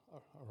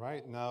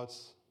right, now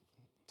it's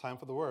time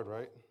for the word,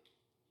 right?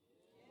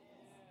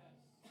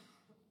 Yes.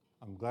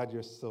 I'm glad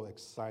you're so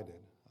excited.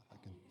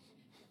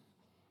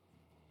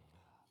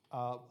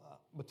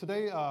 But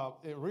today,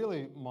 it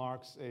really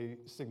marks a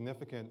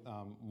significant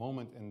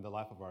moment in the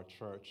life of our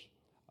church.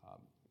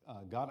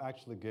 God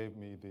actually gave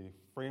me the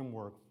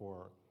framework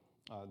for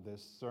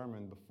this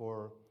sermon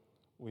before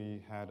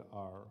we had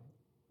our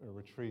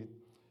retreat,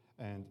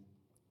 and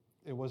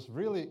it was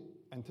really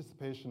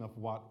anticipation of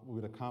what we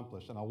would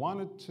accomplish. And I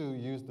wanted to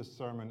use this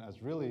sermon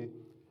as really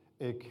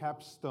a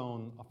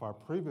capstone of our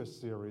previous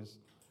series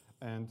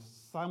and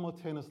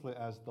simultaneously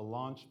as the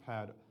launch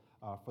pad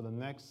for the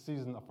next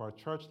season of our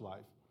church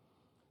life.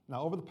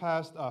 Now, over the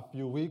past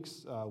few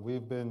weeks,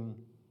 we've been,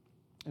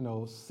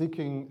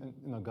 seeking,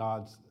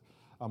 God's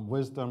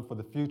wisdom for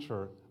the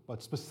future,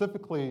 but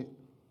specifically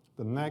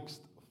the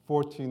next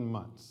 14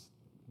 months.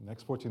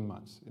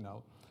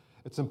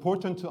 It's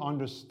important to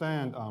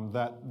understand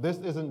that this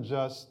isn't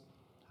just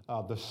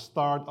the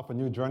start of a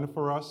new journey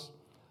for us,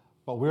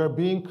 but we are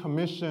being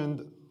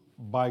commissioned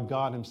by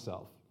God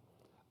Himself.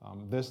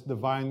 This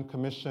divine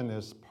commission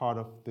is part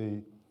of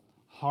the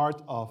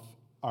heart of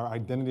our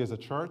identity as a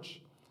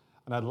church.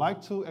 And I'd like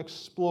to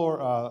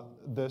explore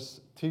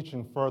this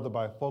teaching further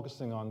by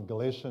focusing on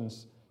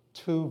Galatians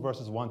 2,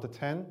 verses 1 to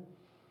 10.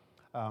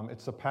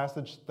 It's a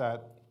passage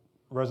that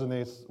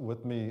resonates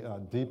with me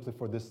deeply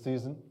for this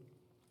season.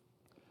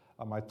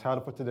 My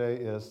title for today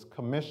is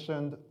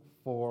Commissioned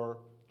for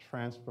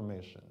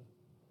Transformation.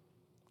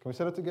 Can we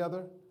say that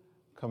together?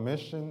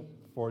 Commissioned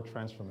for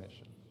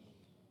Transformation.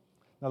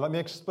 Now let me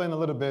explain a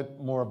little bit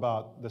more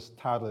about this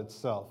title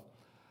itself.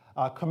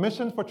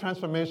 Commissioned for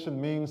Transformation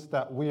means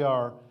that we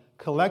are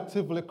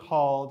collectively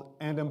called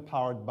and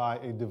empowered by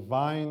a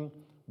divine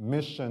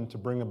mission to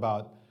bring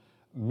about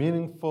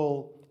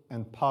meaningful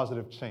and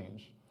positive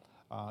change.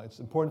 It's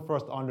important for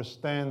us to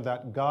understand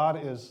that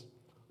God is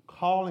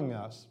calling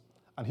us,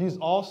 and He's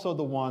also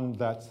the one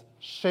that's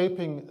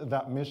shaping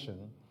that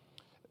mission.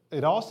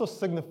 It also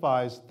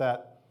signifies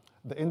that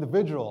the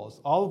individuals,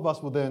 all of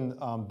us within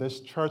this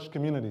church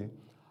community,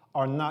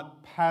 are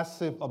not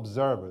passive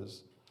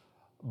observers,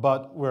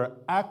 but we're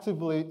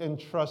actively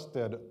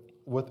entrusted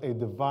with a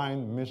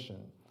divine mission.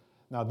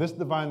 Now, this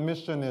divine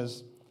mission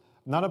is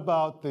not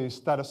about the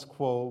status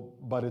quo,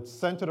 but it's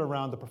centered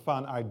around the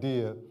profound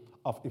idea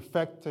of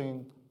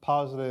effecting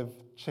positive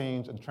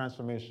change and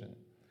transformation.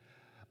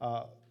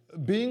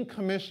 Being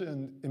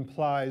commissioned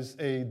implies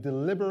a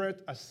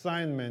deliberate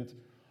assignment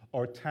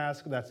or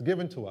task that's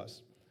given to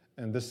us.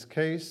 In this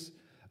case,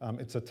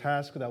 it's a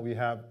task that we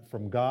have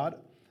from God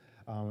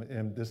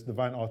and this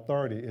divine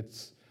authority.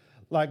 It's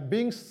like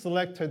being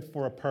selected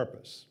for a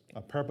purpose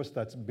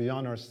that's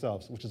beyond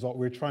ourselves, which is what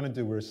we're trying to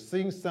do. We're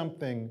seeing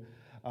something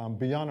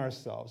beyond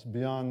ourselves,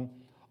 beyond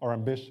our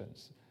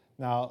ambitions.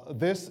 Now,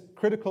 this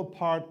critical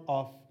part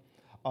of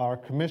our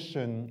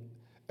commission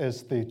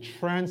is the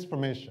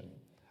transformation.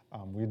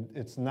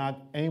 It's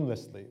not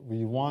aimlessly.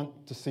 We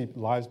want to see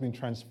lives being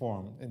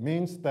transformed. It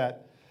means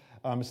that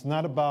it's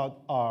not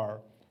about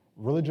our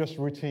religious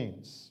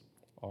routines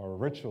or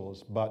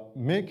rituals, but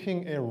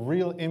making a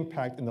real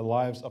impact in the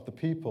lives of the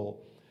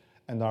people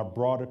and our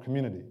broader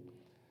community.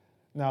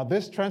 Now,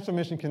 this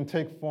transformation can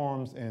take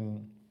forms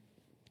and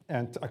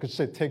I could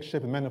say take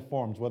shape in many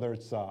forms, whether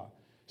it's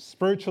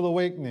spiritual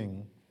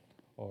awakening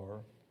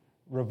or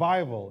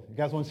revival. You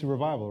guys want to see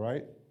revival,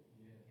 right?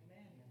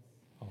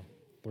 Yeah. Oh,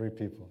 3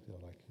 people. You're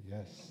like,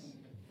 yes.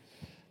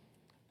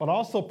 But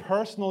also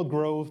personal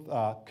growth,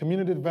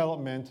 community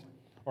development,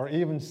 or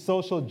even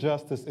social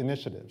justice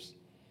initiatives.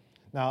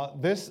 Now,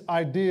 this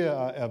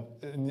idea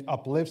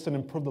uplifts and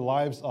improves the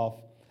lives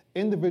of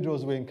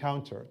individuals we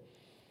encounter.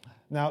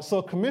 Now,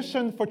 so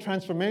Commission for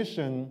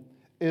Transformation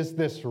is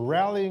this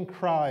rallying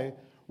cry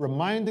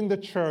reminding the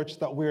church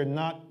that we are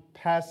not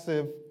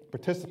passive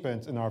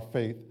participants in our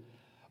faith,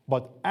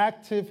 but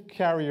active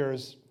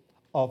carriers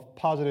of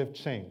positive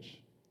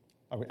change.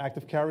 Are we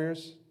active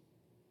carriers?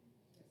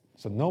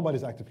 So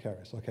nobody's active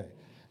carriers, okay.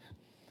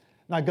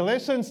 Now,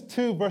 Galatians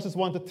 2, verses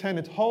 1 to 10,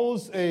 it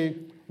holds a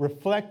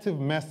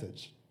reflective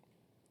message.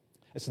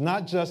 It's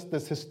not just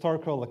this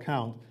historical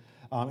account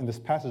in this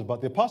passage, but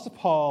the Apostle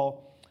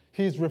Paul,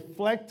 he's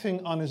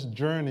reflecting on his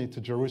journey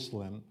to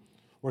Jerusalem,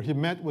 where he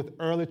met with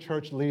early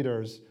church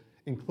leaders,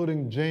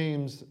 including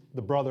James,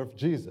 the brother of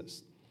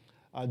Jesus.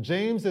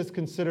 James is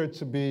considered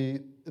to be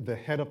the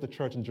head of the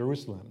church in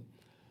Jerusalem.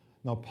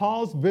 Now,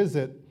 Paul's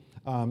visit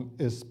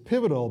is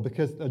pivotal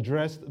because it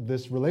addressed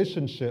this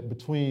relationship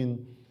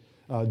between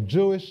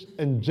Jewish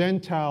and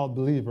Gentile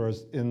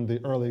believers in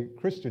the early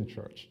Christian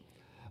church.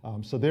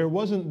 So there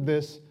wasn't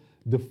this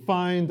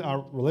defined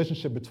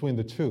relationship between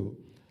the two.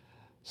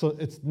 So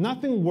it's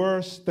nothing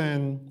worse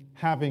than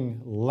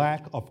having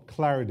lack of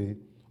clarity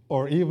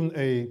or even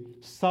a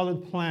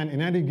solid plan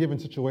in any given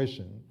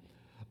situation.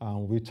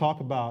 We talk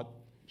about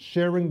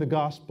sharing the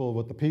gospel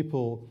with the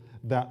people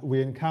that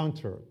we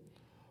encounter.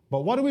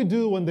 But what do we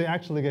do when they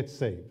actually get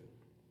saved?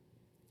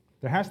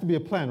 There has to be a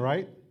plan,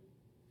 right?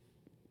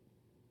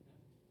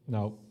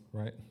 No,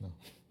 right? No.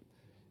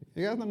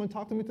 You guys not going to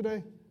talk to me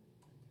today?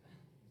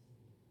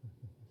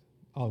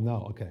 Oh,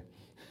 no, okay.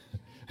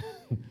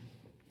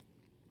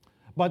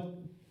 But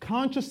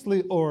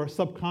consciously or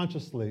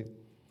subconsciously,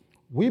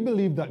 we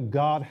believe that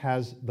God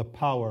has the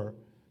power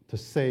to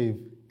save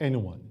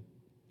anyone.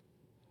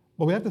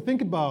 But we have to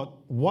think about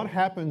what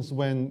happens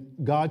when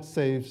God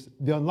saves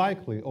the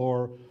unlikely,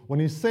 or when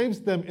he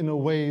saves them in a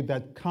way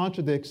that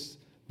contradicts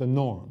the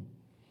norm.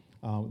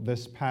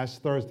 This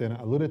past Thursday, and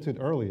I alluded to it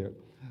earlier,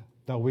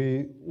 that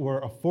we were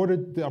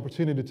afforded the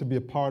opportunity to be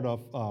a part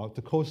of,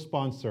 to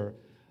co-sponsor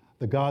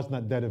the God's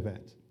Not Dead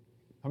event.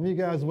 How many of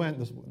you guys went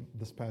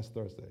this past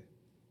Thursday?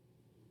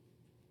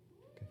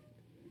 Okay.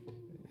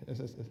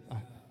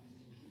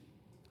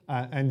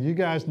 And you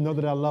guys know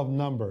that I love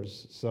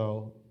numbers,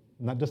 so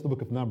not just the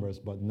book of Numbers,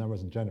 but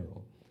numbers in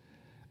general.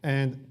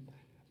 And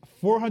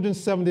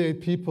 478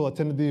 people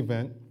attended the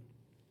event.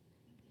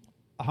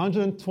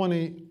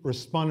 120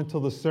 responded to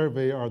the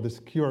survey or this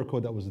QR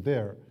code that was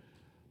there.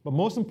 But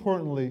most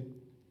importantly,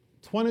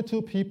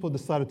 22 people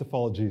decided to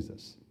follow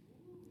Jesus.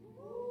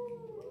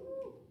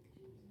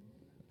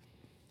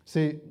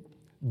 See,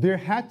 there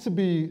had to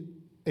be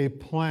a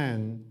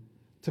plan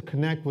to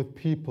connect with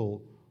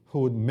people who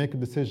would make a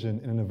decision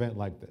in an event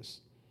like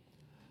this.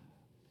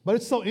 But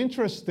it's so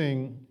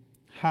interesting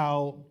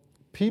how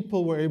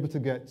people were able to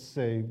get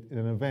saved in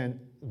an event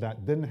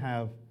that didn't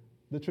have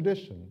the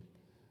tradition.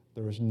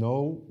 There was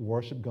no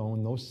worship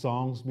going, no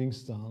songs being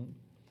sung.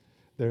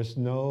 There's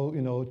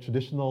no,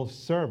 traditional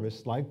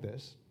service like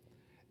this.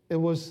 It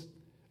was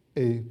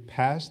a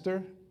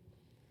pastor,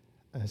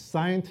 a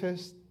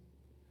scientist,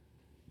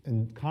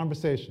 and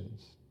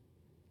conversations,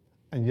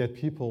 and yet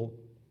people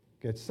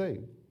get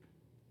saved.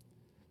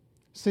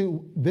 See,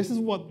 this is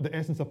what the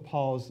essence of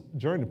Paul's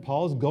journey.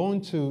 Paul's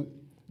going to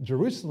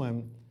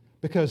Jerusalem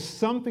because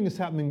something is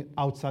happening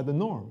outside the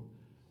norm.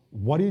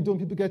 What do you do when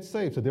people get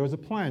saved? So there was a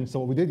plan. So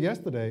what we did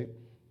yesterday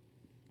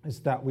is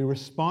that we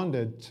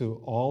responded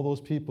to all those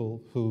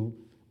people who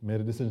made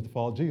a decision to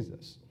follow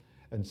Jesus.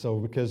 And so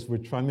because we're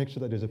trying to make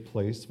sure that there's a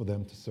place for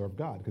them to serve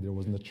God, because there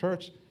wasn't a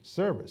church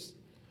service.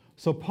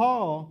 So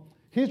Paul,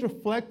 he's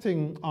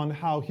reflecting on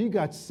how he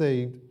got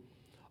saved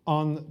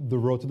on the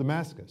road to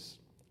Damascus,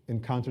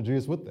 encountered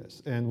Jesus with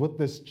this. And with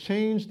this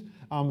changed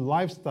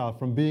lifestyle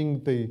from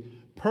being the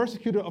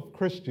persecutor of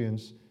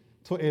Christians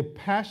to a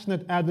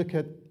passionate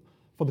advocate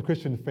for the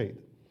Christian faith.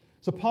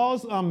 So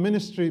Paul's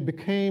ministry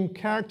became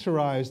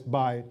characterized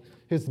by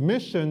his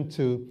mission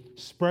to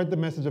spread the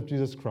message of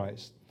Jesus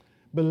Christ,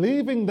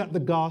 believing that the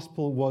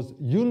gospel was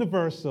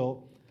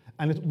universal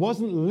and it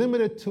wasn't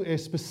limited to a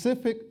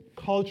specific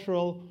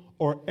cultural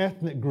or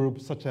ethnic group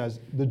such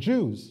as the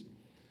Jews.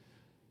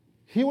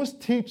 He was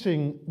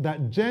teaching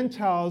that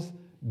Gentiles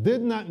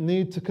did not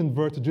need to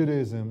convert to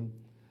Judaism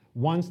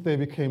once they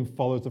became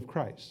followers of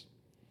Christ.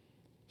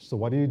 So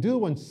what do you do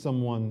when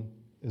someone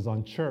is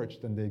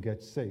unchurched and they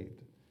get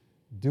saved?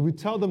 Do we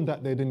tell them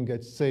that they didn't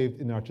get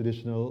saved in our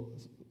traditional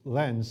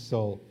lens,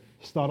 so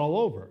start all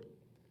over?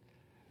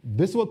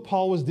 This is what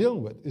Paul was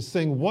dealing with, is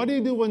saying, what do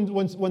you do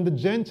when the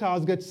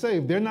Gentiles get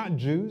saved? They're not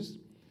Jews.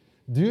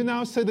 Do you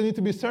now say they need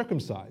to be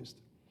circumcised?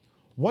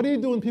 What do you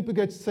do when people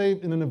get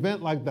saved in an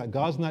event like that?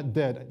 God's not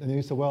dead. And then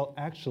you say, well,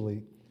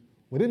 actually,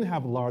 we didn't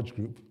have a large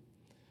group,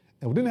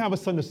 and we didn't have a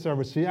Sunday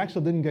service, so you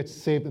actually didn't get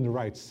saved in the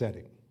right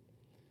setting.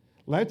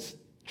 Let's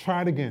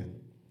try it again.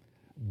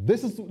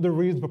 This is the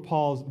reason for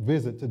Paul's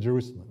visit to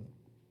Jerusalem.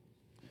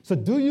 So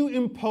do you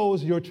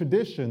impose your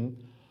tradition,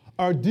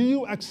 or do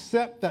you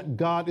accept that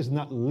God is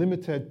not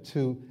limited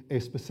to a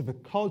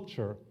specific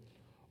culture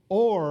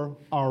or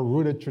our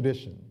rooted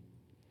tradition?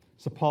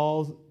 So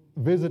Paul's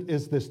visit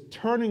is this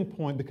turning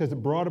point because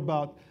it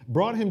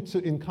brought him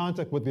in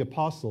contact with the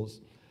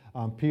apostles,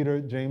 Peter,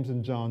 James,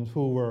 and John,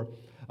 who were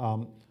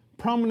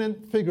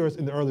prominent figures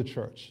in the early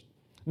church.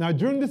 Now,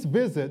 during this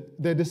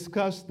visit, they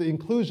discussed the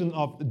inclusion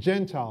of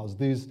Gentiles,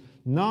 these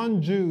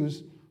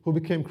non-Jews who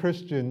became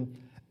Christian,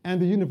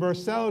 and the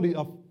universality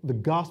of the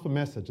gospel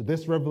message.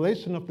 This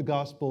revelation of the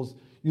gospel's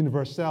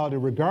universality,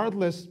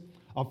 regardless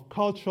of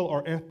cultural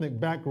or ethnic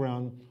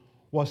background,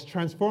 was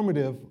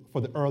transformative for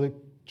the early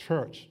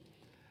church.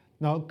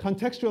 Now,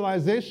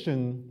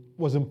 contextualization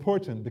was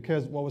important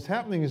because what was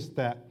happening is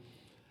that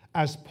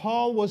as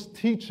Paul was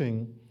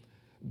teaching,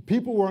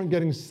 people weren't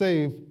getting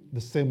saved the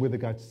same way they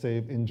got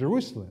saved in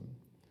Jerusalem.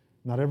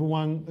 Not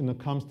everyone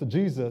comes to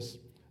Jesus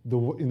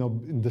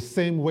in the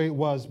same way it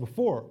was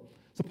before.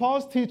 So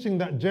Paul's teaching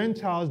that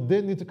Gentiles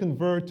didn't need to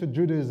convert to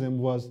Judaism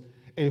was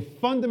a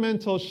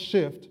fundamental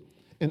shift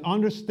in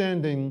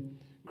understanding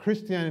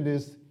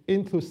Christianity's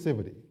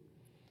inclusivity.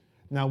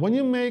 Now, when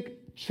you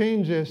make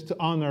changes to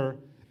honor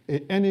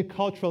any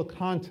cultural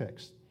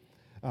context,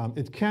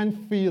 it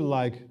can feel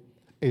like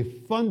a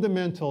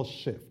fundamental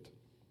shift.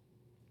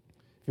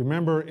 If you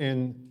remember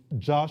in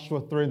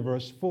Joshua 3 and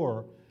verse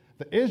 4,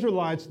 the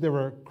Israelites, they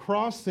were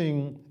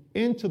crossing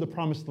into the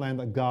promised land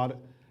that God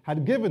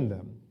had given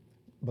them.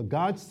 But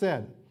God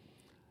said,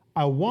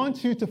 I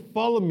want you to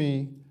follow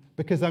me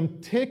because I'm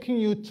taking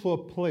you to a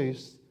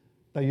place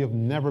that you've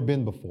never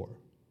been before.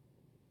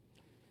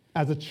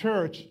 As a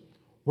church,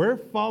 we're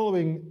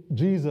following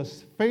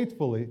Jesus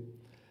faithfully,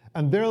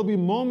 And there will be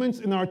moments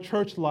in our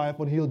church life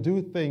when he'll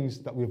do things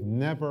that we've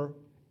never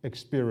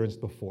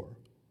experienced before.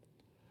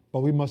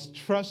 But we must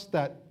trust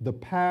that the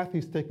path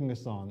he's taking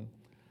us on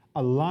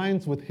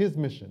aligns with his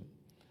mission.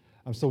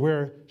 And so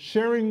we're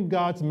sharing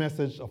God's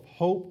message of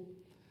hope,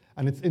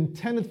 and it's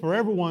intended for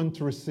everyone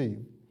to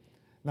receive.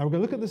 Now we're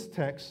going to look at this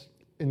text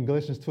in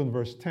Galatians 2 and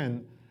verse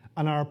 10,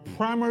 and our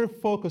primary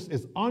focus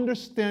is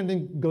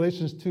understanding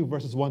Galatians 2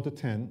 verses 1 to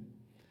 10,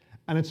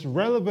 and its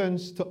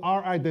relevance to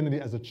our identity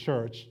as a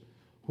church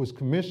who is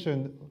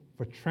commissioned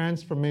for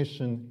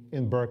transformation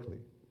in Berkeley.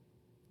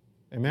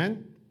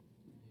 Amen?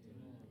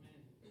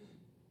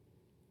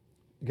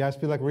 You guys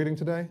feel like reading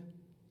today?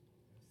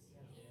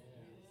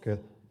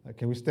 Good.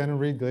 Can we stand and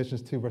read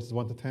Galatians 2 verses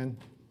 1 to 10?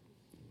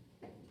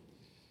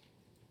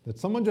 Did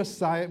someone just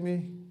sigh at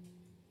me?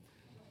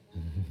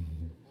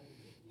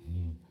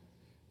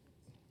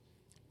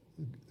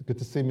 Good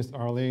to see Miss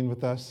Arlene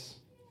with us.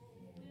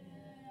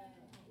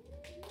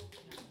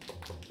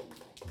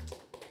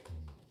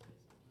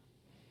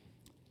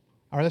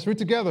 All right, let's read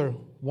together.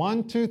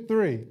 1, 2,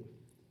 3.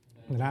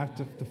 And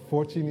after the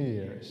 14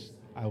 years,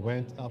 I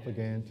went up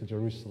again to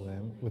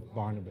Jerusalem with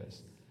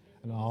Barnabas,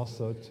 and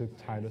also took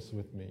Titus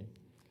with me.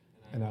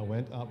 And I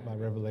went up by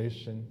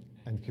revelation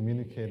and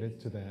communicated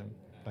to them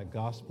the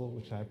gospel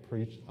which I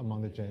preached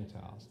among the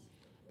Gentiles,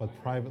 but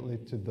privately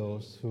to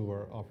those who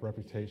were of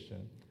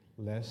reputation,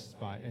 lest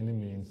by any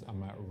means I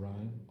might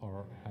run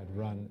or had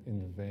run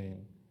in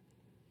vain.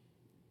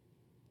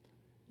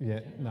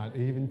 Yet not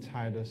even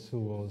Titus, who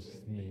was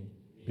me,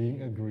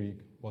 being a Greek,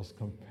 was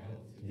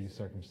compelled to be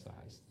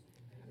circumcised.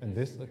 And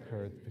this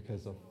occurred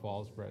because of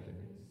false brethren,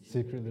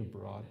 secretly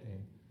brought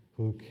in,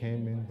 who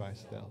came in by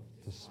stealth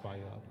to spy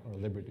out our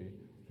liberty,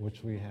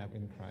 which we have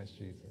in Christ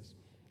Jesus,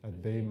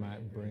 that they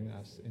might bring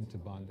us into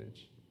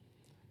bondage,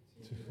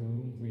 to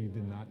whom we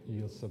did not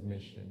yield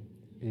submission,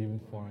 even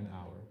for an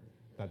hour,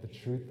 that the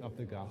truth of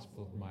the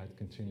gospel might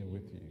continue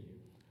with you.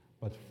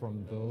 But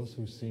from those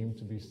who seem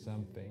to be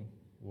something,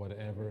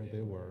 whatever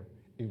they were,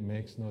 it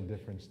makes no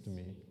difference to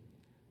me.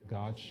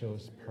 God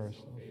shows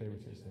personal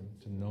favoritism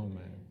to no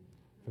man.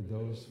 For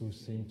those who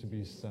seem to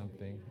be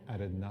something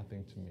added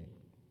nothing to me.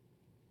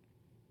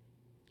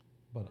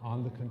 But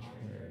on the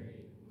contrary,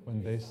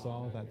 when they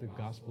saw that the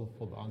gospel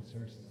for the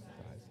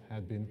uncircumcised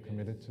had been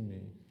committed to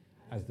me,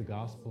 as the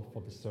gospel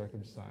for the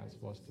circumcised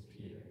was to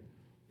Peter,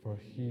 for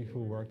he who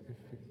worked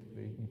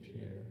effectively in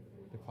Peter,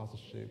 the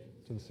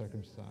apostleship to the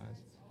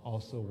circumcised,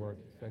 also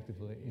worked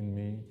effectively in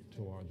me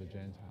toward the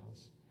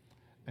Gentiles.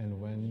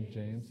 And when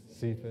James,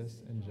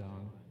 Cephas, and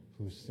John,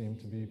 who seemed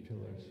to be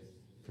pillars,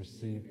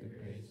 perceived the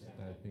grace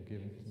that had been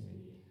given to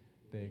me,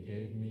 they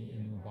gave me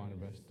and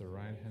Barnabas the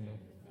right hand of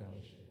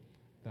fellowship,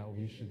 that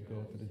we should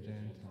go to the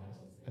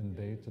Gentiles, and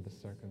they to the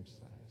circumcised.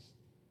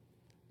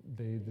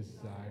 They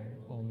desired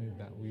only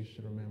that we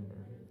should remember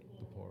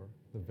the poor,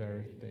 the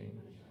very thing.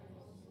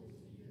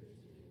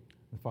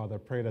 And Father, I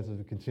pray that as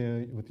we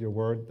continue with your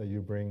word, that you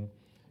bring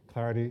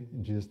clarity.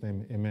 In Jesus'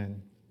 name,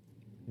 amen.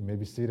 You may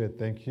be seated.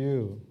 Thank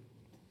you.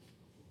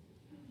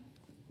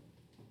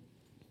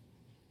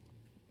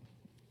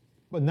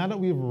 But now that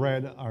we've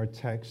read our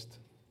text,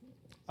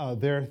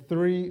 there are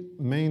three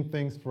main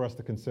things for us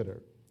to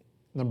consider.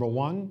 Number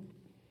one,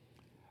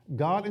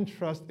 God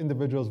entrusts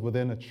individuals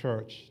within a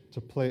church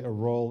to play a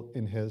role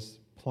in his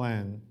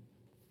plan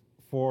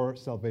for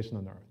salvation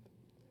on earth.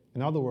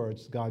 In other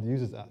words, God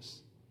uses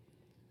us.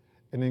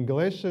 And in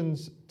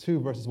Galatians 2,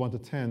 verses 1 to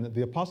 10,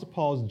 the Apostle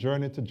Paul's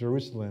journey to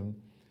Jerusalem,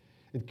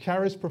 it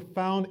carries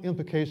profound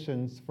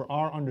implications for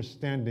our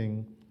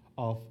understanding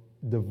of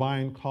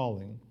divine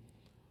calling.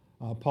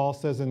 Paul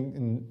says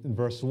in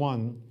verse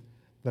 1,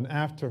 then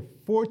after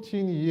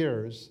 14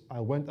 years, I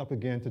went up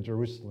again to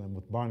Jerusalem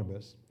with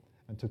Barnabas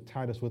and took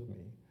Titus with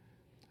me.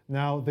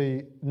 Now,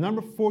 the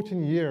number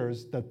 14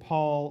 years that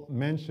Paul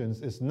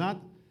mentions is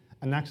not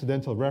an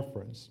accidental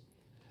reference.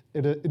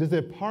 It is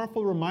a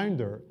powerful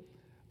reminder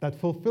that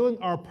fulfilling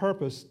our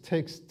purpose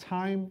takes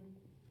time,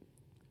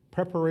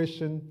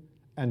 preparation,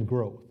 and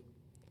growth.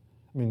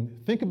 I mean,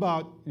 think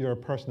about your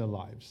personal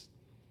lives.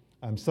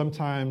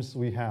 Sometimes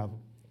we have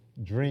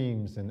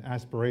dreams and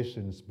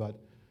aspirations, but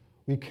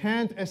we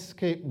can't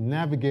escape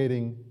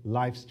navigating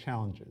life's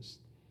challenges.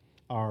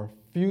 Our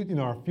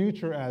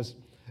future as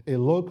a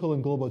local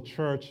and global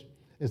church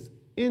is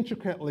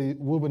intricately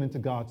woven into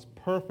God's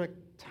perfect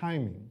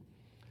timing.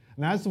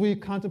 And as we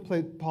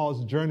contemplate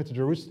Paul's journey to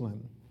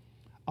Jerusalem,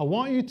 I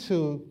want you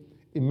to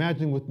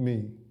imagine with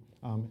me,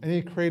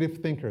 any creative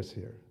thinkers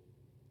here?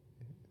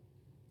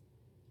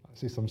 I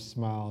see some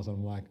smiles.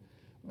 I'm like,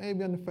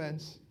 maybe on the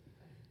fence.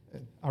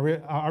 Are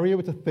we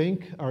able to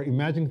think or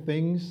imagine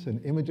things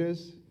and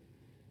images?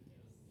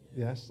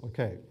 Yes?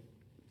 Okay.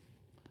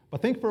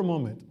 But think for a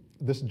moment,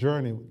 this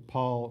journey,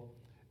 Paul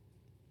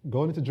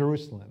going into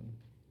Jerusalem,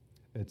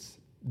 it's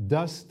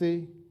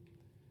dusty.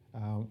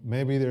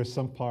 Maybe there's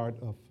some part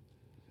of,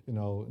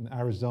 in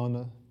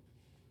Arizona,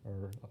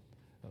 or,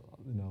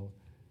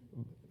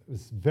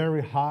 it's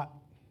very hot.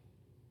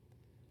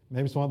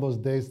 Maybe it's one of those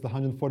days, it's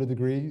 140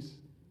 degrees.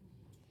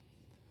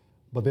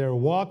 But they're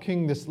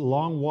walking this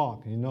long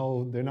walk. You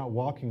know, they're not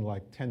walking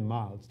like 10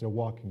 miles. They're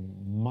walking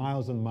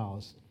miles and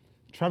miles,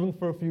 traveling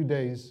for a few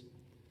days,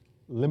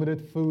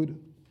 limited food,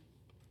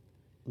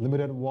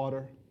 limited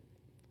water.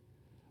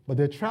 But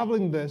they're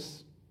traveling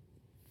this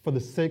for the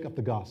sake of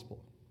the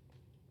gospel.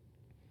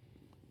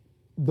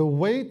 The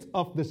weight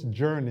of this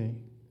journey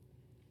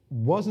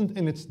wasn't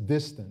in its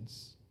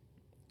distance,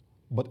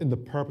 but in the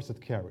purpose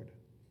it carried.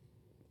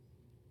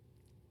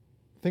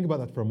 Think about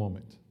that for a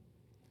moment.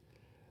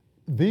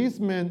 These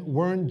men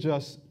weren't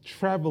just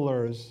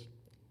travelers,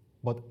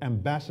 but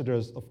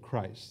ambassadors of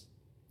Christ,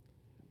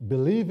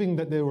 believing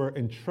that they were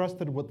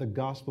entrusted with the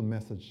gospel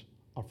message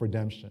of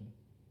redemption.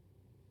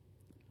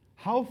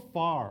 How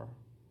far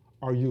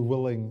are you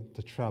willing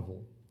to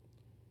travel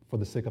for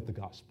the sake of the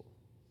gospel?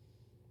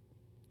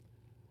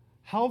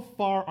 How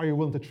far are you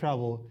willing to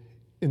travel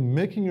in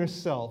making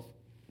yourself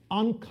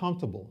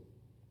uncomfortable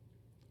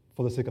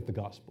for the sake of the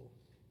gospel?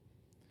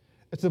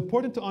 It's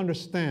important to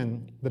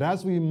understand that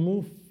as we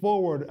move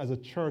forward as a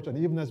church and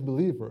even as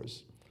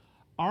believers,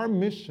 our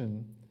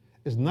mission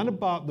is not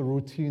about the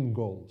routine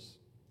goals.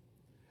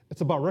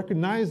 It's about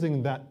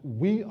recognizing that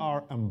we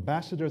are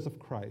ambassadors of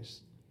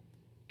Christ,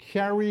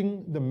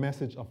 carrying the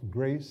message of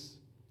grace,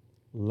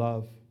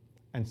 love,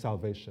 and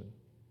salvation.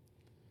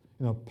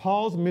 You know,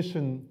 Paul's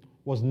mission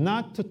was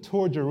not to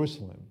tour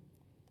Jerusalem.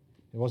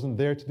 He wasn't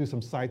there to do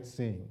some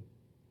sightseeing.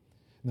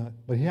 No,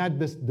 but he had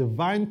this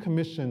divine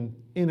commission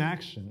in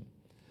action.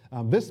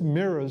 This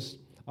mirrors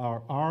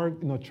our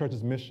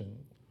church's mission,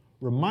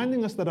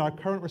 reminding us that our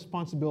current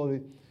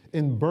responsibility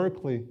in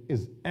Berkeley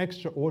is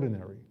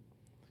extraordinary.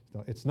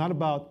 So it's not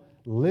about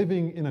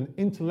living in an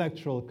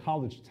intellectual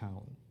college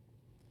town.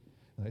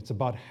 It's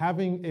about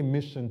having a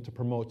mission to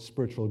promote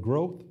spiritual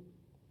growth,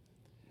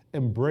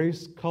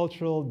 embrace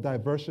cultural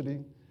diversity,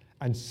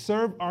 and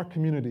serve our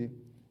community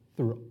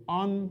through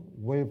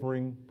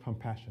unwavering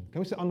compassion. Can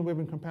we say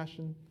unwavering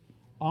compassion?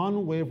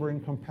 Unwavering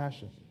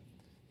compassion.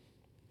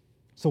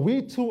 So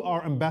we too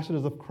are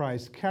ambassadors of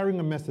Christ,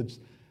 carrying a message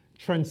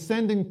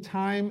transcending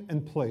time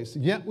and place.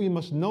 Yet we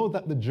must know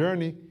that the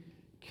journey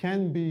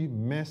can be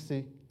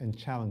messy and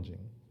challenging.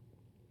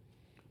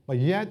 But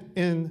yet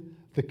in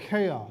the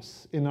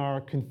chaos, in our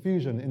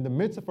confusion, in the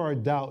midst of our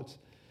doubts,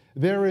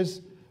 there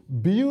is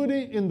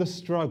beauty in the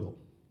struggle.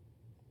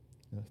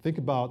 Think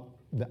about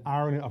the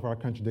irony of our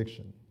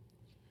contradiction.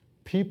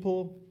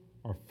 People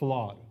are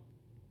flawed.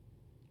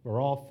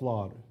 We're all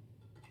flawed.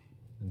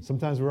 And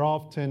sometimes we're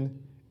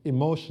often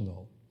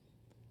emotional.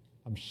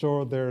 I'm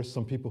sure there are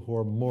some people who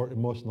are more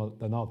emotional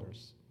than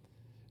others.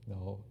 You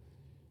know,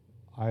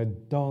 I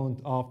don't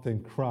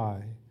often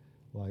cry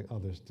like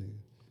others do.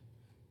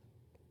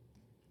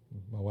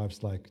 My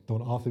wife's like,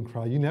 don't often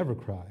cry. You never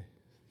cry.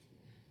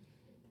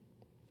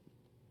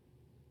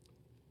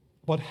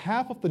 But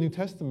half of the New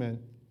Testament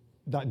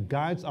that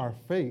guides our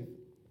faith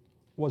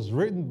was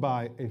written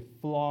by a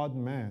flawed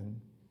man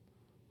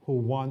who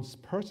once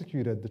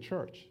persecuted the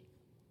church.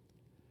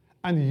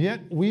 And yet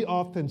we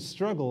often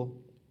struggle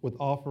with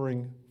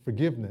offering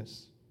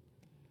forgiveness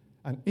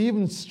and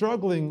even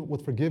struggling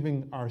with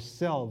forgiving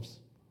ourselves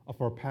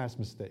of our past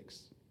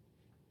mistakes.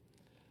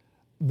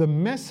 The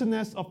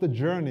messiness of the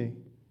journey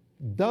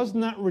does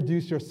not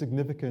reduce your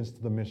significance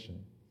to the mission.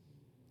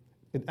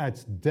 It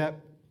adds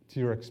depth to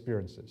your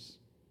experiences.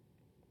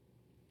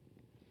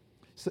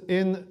 So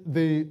in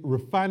the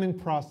refining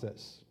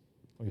process,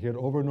 we hear it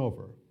over and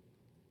over,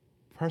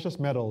 precious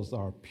metals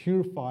are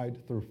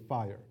purified through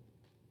fire.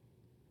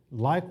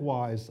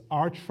 Likewise,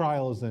 our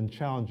trials and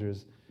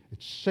challenges,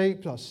 it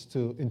shaped us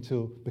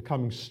into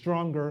becoming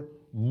stronger,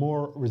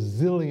 more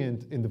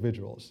resilient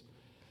individuals.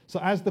 So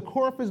as the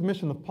core of his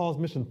mission, of Paul's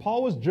mission,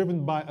 Paul was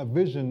driven by a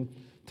vision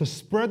to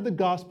spread the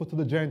gospel to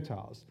the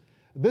Gentiles.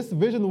 This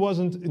vision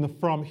wasn't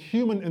from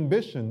human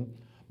ambition,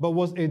 but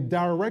was a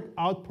direct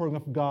outpouring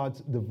of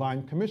God's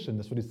divine commission.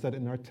 That's what he said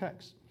in our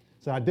text.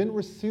 So I didn't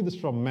receive this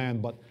from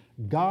man, but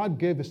God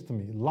gave this to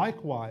me.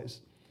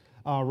 Likewise,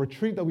 our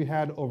retreat that we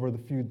had over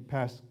the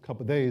past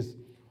couple of days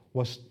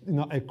was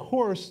a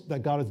course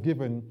that God has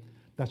given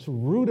that's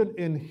rooted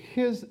in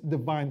his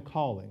divine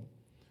calling.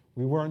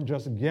 We weren't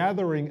just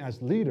gathering as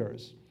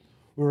leaders.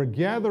 We were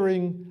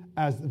gathering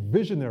as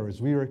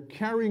visionaries. We were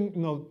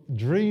carrying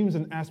dreams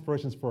and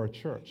aspirations for our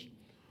church.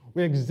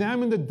 We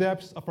examined the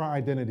depths of our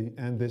identity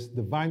and this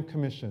divine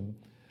commission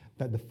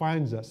that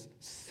defines us,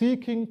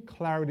 seeking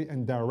clarity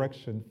and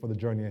direction for the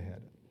journey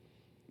ahead.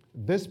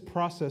 This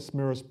process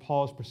mirrors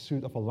Paul's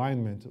pursuit of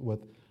alignment with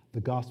the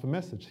gospel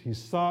message. He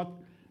sought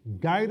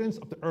guidance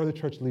of the early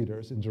church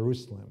leaders in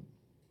Jerusalem.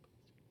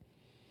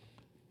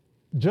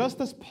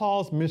 Just as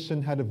Paul's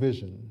mission had a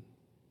vision,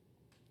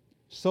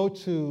 so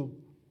too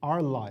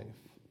our life,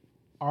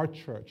 our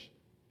church,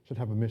 should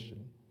have a mission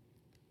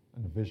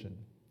and a vision.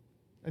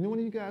 Anyone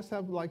of you guys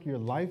have like your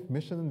life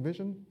mission and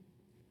vision?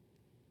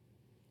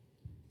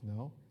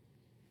 No?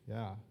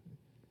 Yeah.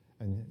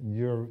 And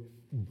you're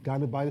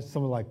guided by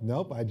someone like,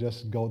 nope, I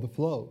just go with the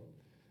flow.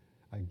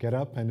 I get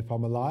up, and if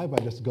I'm alive, I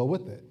just go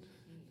with it.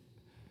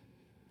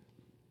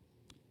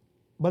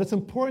 But it's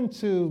important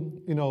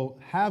to,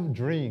 have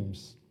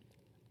dreams,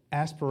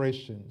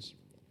 aspirations,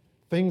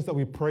 things that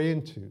we pray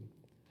into,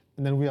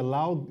 and then we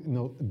allow,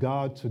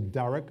 God to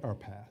direct our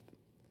path.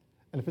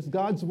 And if it's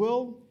God's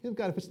will, He'll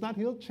guide it. If it's not,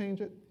 He'll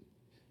change it.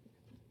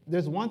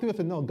 There's one thing we have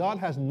to know: God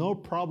has no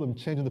problem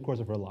changing the course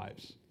of our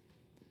lives.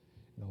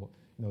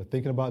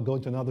 Thinking about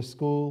going to another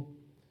school,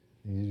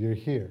 you're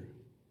here.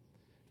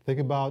 Think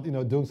about,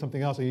 doing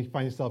something else, and you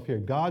find yourself here.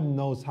 God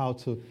knows how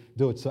to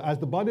do it. So as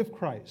the body of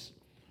Christ,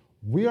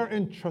 we are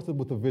entrusted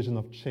with a vision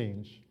of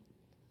change,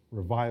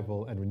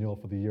 revival, and renewal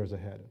for the years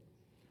ahead.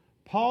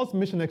 Paul's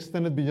mission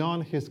extended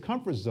beyond his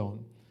comfort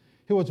zone.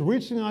 He was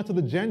reaching out to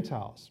the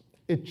Gentiles.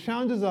 It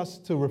challenges us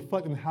to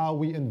reflect on how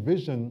we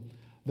envision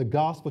the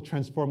gospel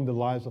transforming the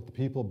lives of the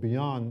people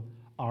beyond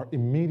our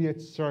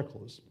immediate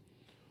circles.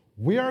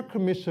 We are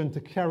commissioned to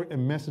carry a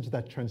message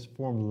that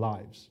transforms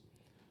lives.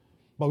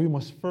 But we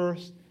must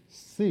first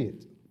see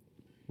it.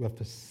 We have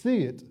to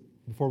see it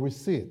before we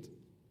see it.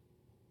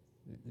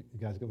 You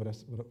guys get what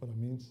that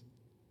means?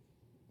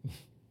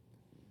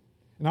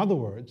 In other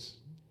words,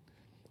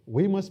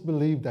 we must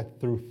believe that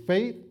through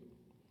faith,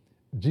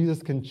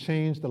 Jesus can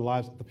change the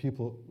lives of the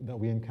people that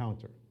we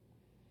encounter.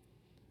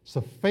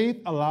 So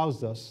faith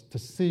allows us to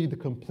see the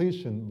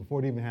completion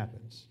before it even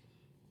happens.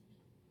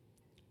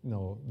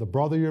 The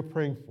brother you're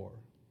praying for,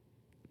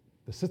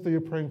 the sister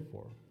you're praying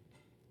for,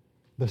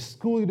 the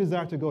school you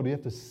desire to go to, you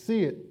have to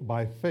see it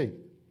by faith.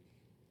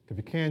 If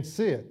you can't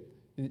see it,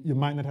 you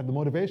might not have the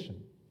motivation.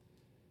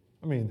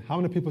 How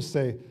many people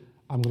say,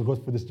 I'm going to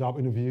go for this job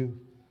interview,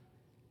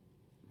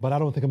 but I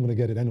don't think I'm going to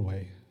get it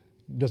anyway,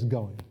 just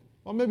going.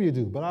 Well, maybe you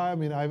do, but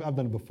I've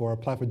done it before. I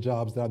applied for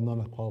jobs that I'm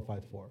not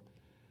qualified for.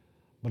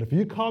 But if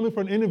you call me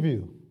for an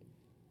interview,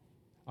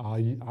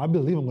 I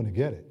believe I'm going to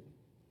get it.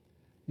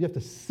 You have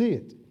to see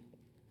it.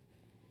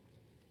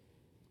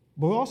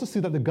 But we also see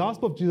that the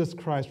gospel of Jesus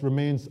Christ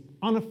remains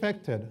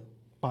unaffected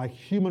by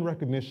human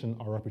recognition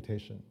or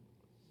reputation.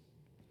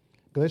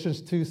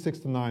 Galatians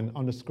 2:6-9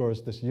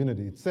 underscores this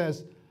unity. It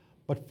says,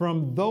 "But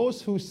from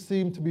those who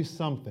seem to be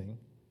something,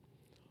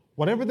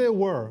 whatever they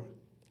were,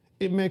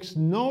 it makes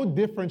no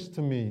difference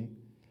to me.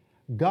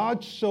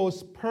 God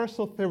shows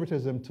personal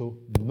favoritism to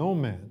no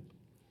man.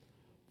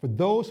 For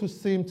those who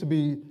seem to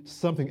be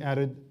something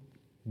added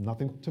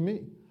nothing to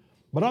me.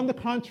 But on the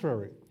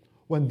contrary,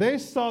 when they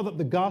saw that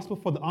the gospel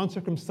for the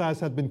uncircumcised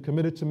had been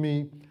committed to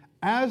me,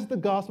 as the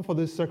gospel for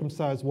the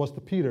circumcised was to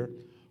Peter,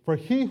 for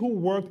he who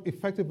worked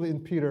effectively in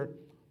Peter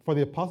for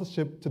the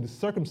apostleship to the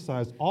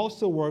circumcised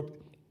also worked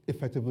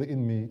effectively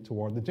in me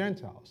toward the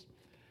Gentiles.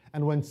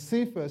 And when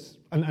Cephas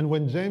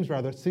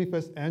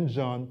and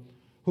John,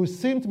 who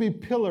seemed to be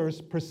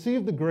pillars,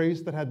 perceived the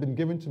grace that had been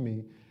given to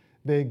me,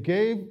 they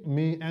gave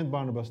me and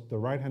Barnabas the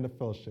right hand of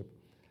fellowship,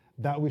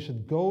 that we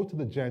should go to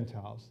the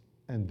Gentiles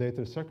and they to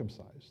the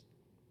circumcised."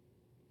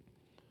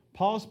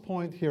 Paul's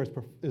point here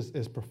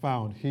is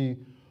profound. He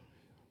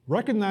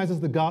recognizes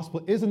the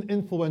gospel isn't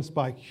influenced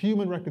by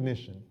human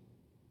recognition.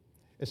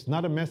 It's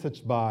not a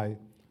message by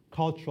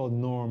cultural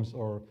norms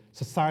or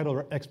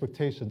societal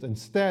expectations.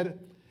 Instead,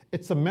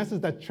 it's a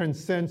message that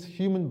transcends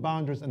human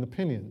boundaries and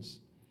opinions.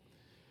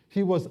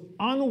 He was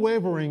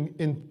unwavering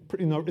in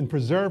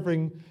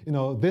preserving,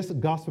 this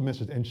gospel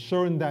message,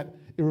 ensuring that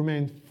it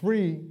remained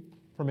free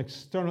from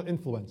external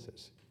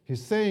influences.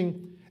 He's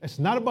saying, it's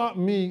not about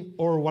me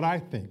or what I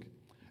think.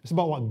 It's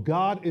about what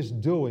God is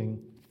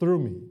doing through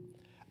me.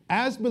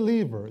 As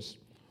believers,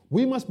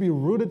 we must be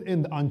rooted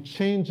in the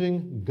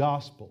unchanging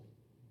gospel,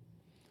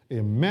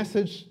 a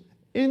message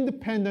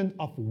independent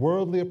of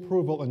worldly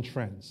approval and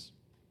trends.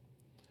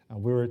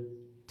 And we were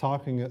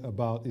talking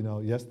about,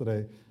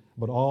 yesterday,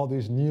 about all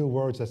these new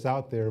words that's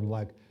out there.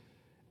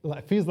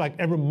 It feels like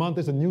every month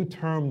there's a new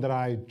term that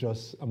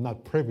I'm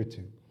not privy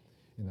to,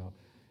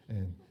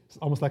 and it's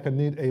almost like I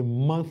need a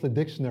monthly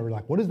dictionary.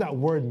 What does that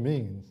word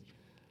mean?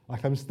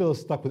 I'm still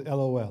stuck with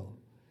LOL,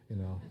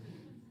 when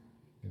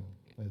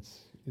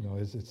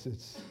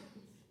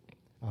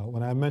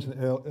I mentioned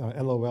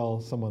LOL,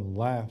 someone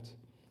laughed.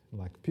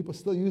 People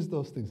still use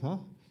those things, huh?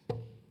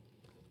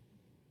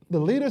 The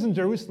leaders in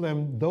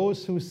Jerusalem,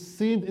 those who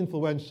seemed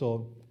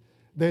influential,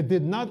 they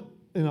did not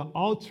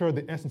alter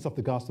the essence of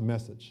the gospel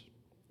message.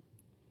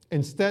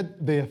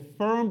 Instead, they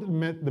affirmed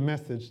the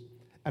message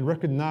and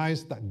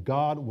recognized that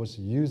God was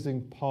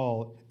using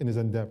Paul in his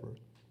endeavor.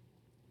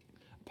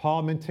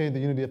 Paul maintained the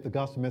unity of the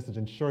gospel message,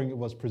 ensuring it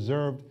was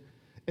preserved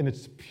in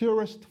its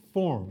purest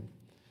form.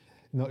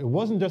 It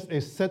wasn't just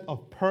a set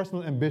of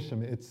personal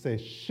ambition. It's a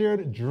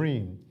shared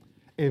dream,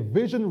 a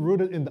vision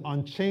rooted in the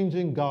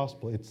unchanging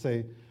gospel. It's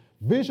a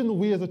vision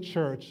we as a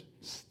church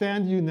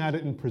stand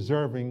united in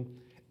preserving,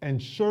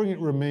 ensuring it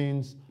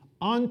remains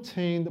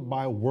untainted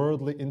by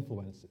worldly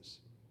influences.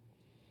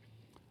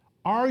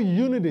 Our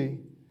unity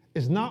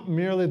is not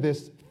merely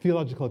this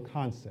theological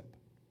concept.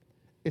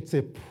 It's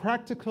a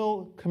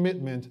practical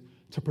commitment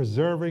to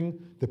preserving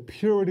the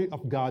purity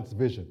of God's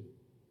vision.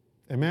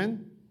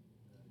 Amen?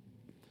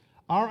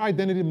 Our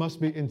identity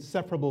must be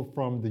inseparable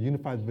from the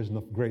unified vision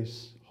of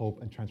grace,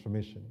 hope, and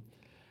transformation.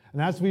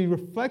 And as we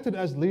reflected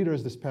as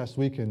leaders this past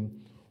weekend,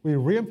 we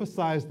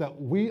reemphasize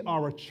that we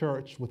are a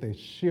church with a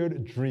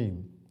shared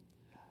dream,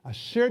 a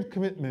shared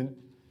commitment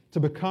to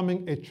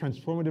becoming a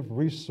transformative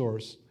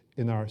resource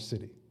in our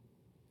city.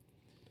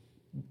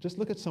 Just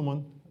look at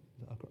someone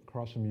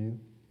across from you,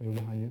 maybe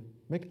behind you.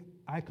 Make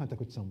eye contact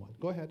with someone.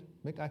 Go ahead,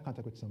 make eye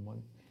contact with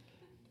someone.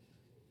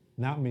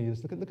 Not me,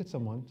 just look at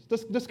someone.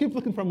 Just keep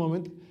looking for a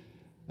moment.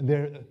 And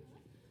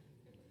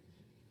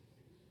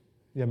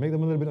make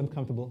them a little bit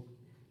uncomfortable.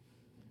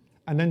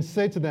 And then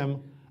say to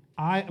them,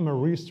 I am a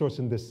resource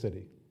in this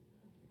city.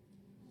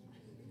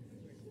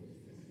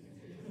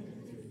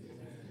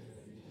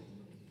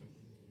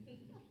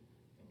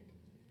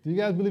 Do you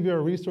guys believe you're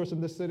a resource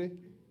in this city?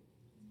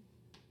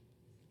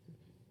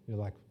 You're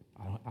like,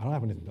 I don't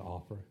have anything to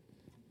offer.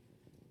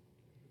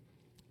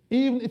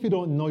 Even if you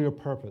don't know your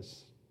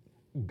purpose,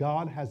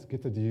 God has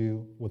gifted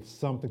you with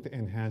something to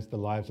enhance the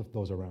lives of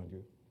those around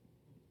you.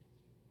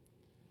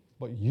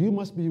 But you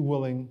must be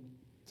willing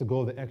to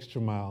go the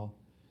extra mile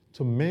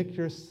to make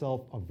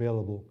yourself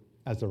available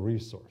as a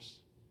resource.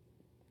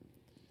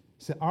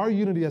 See, our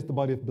unity as the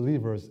body of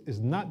believers is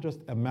not just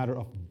a matter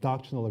of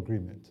doctrinal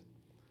agreement.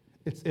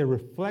 It's a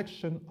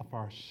reflection of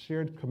our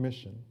shared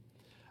commission.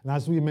 And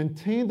as we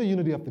maintain the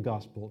unity of the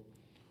gospel,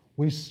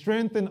 we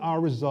strengthen our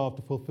resolve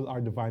to fulfill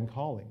our divine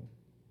calling.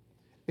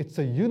 It's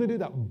a unity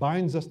that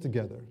binds us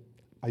together,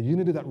 a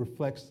unity that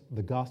reflects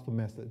the gospel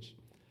message,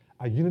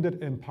 a unity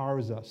that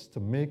empowers us to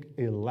make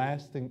a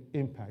lasting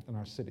impact on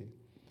our city.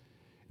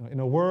 In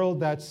a world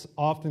that's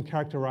often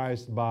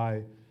characterized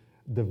by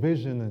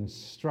division and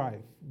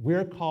strife,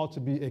 we're called to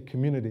be a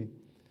community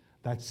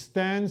that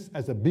stands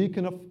as a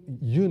beacon of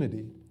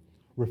unity,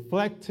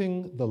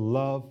 reflecting the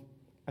love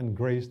and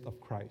grace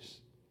of Christ.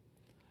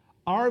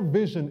 Our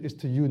vision is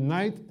to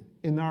unite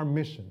in our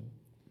mission,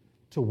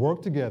 to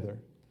work together,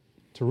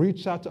 to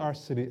reach out to our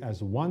city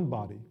as one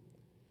body,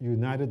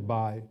 united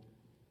by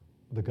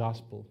the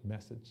gospel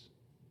message.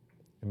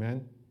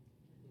 Amen?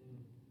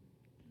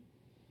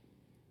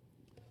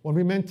 When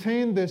we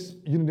maintain this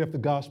unity of the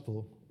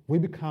gospel, we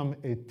become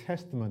a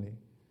testimony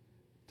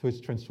to its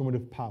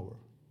transformative power.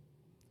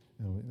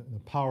 The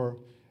power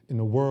in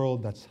a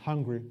world that's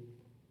hungry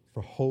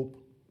for hope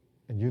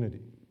and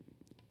unity.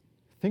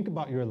 Think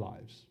about your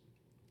lives.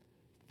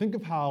 Think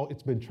of how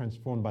it's been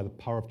transformed by the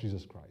power of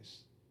Jesus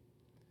Christ.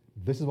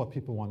 This is what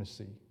people want to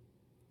see.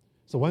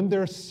 So when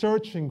they're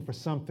searching for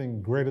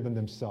something greater than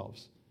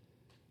themselves,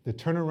 they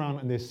turn around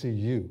and they see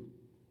you.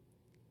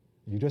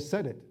 You just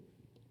said it.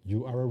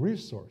 You are a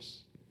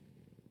resource.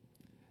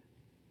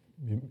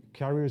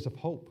 Carriers of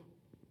hope.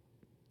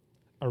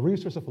 A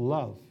resource of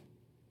love.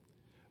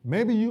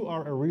 Maybe you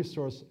are a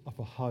resource of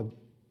a hug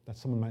that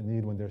someone might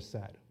need when they're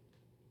sad.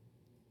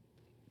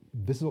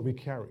 This is what we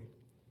carry.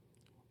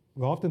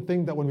 We often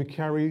think that when we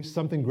carry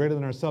something greater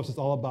than ourselves, it's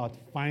all about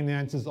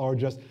finances or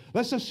just,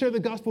 let's just share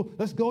the gospel,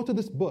 let's go to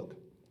this book.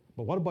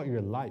 But what about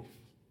your life?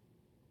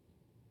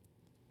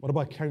 What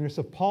about carrying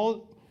yourself?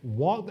 Paul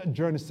walked that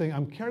journey saying,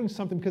 I'm carrying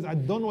something because I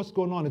don't know what's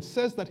going on. It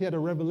says that he had a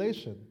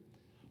revelation.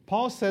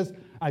 Paul says,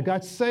 I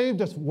got saved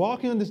just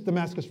walking on this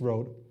Damascus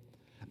road,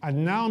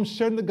 and now I'm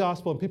sharing the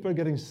gospel and people are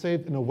getting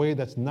saved in a way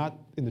that's not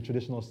in the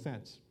traditional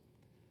sense.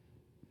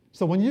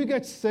 So when you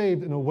get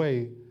saved in a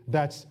way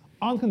that's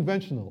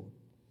unconventional,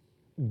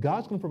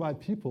 God's going to provide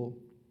people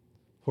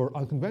who are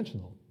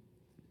unconventional.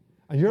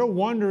 And you're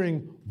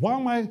wondering, why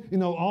am I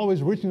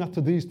always reaching out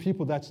to these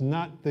people that's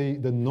not the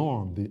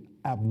norm, the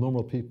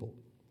abnormal people?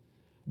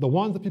 The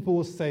ones that people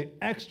will say,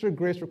 extra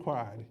grace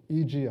required,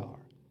 EGR.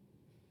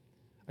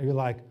 And you're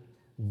like,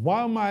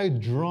 why am I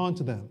drawn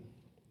to them?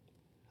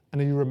 And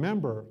then you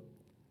remember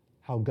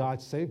how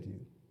God saved you,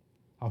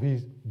 how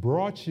he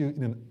brought you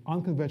in an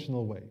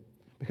unconventional way.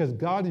 Because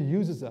God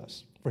uses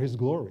us for his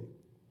glory.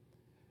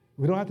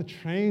 We don't have to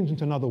change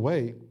into another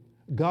way.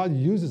 God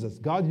uses us.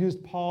 God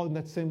used Paul in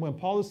that same way. And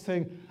Paul is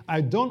saying,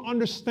 I don't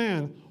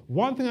understand.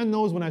 One thing I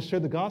know is when I share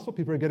the gospel,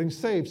 people are getting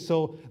saved.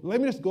 So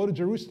let me just go to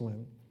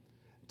Jerusalem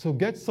to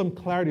get some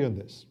clarity on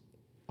this.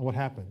 And what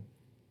happened?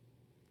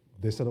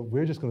 They said,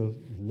 we're just going to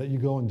let you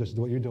go and just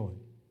do what you're doing.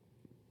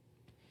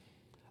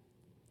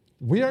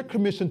 We are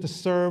commissioned to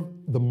serve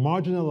the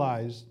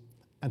marginalized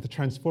and to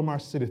transform our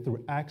city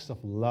through acts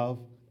of love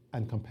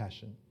and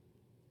compassion.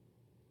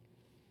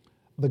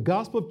 The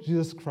gospel of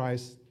Jesus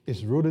Christ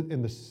is rooted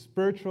in the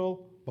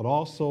spiritual, but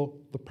also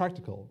the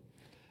practical.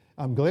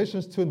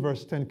 Galatians 2 and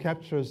verse 10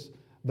 captures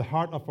the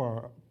heart of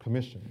our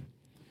commission.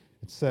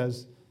 It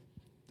says,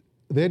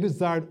 they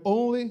desired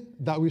only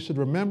that we should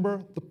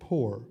remember the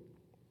poor,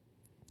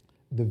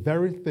 the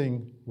very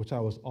thing which I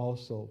was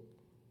also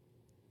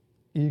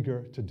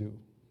eager to do.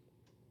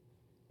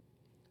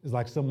 It's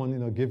like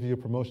someone, give you a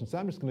promotion. So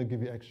I'm just going to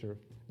give you extra,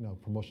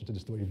 promotion to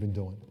just do what you've been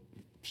doing.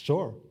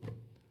 Sure.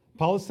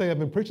 Paul is saying, I've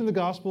been preaching the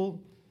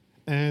gospel,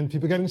 and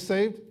people are getting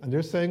saved, and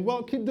they're saying,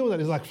 well, keep doing that.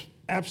 It's like,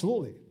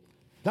 absolutely.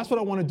 That's what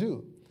I want to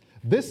do.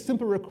 This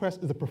simple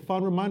request is a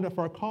profound reminder of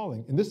our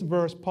calling. In this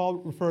verse, Paul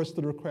refers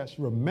to the request,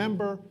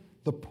 remember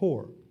the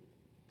poor.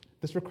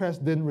 This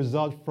request didn't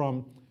result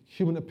from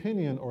human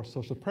opinion or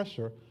social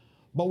pressure,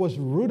 but was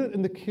rooted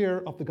in the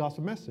care of the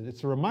gospel message.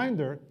 It's a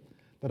reminder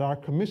that our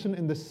commission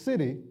in the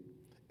city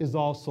is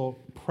also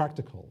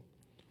practical.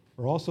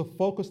 We're also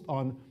focused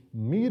on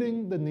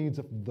meeting the needs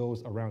of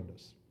those around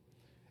us.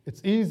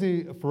 It's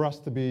easy for us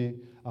to be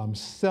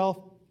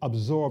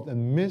self-absorbed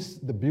and miss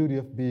the beauty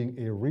of being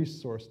a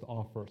resource to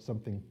offer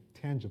something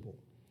tangible.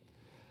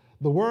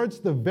 The words,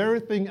 "the very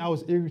thing I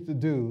was eager to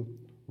do,"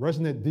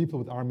 resonate deeply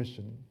with our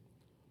mission.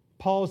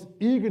 Paul's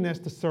eagerness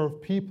to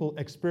serve people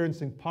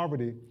experiencing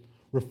poverty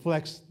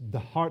reflects the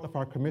heart of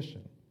our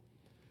commission.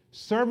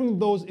 Serving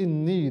those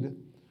in need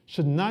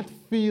should not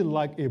feel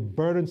like a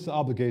burdensome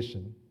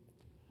obligation,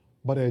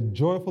 but a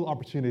joyful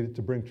opportunity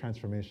to bring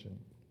transformation.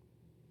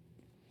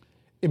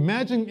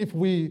 Imagine if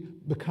we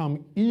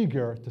become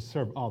eager to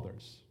serve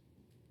others,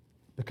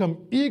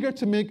 become eager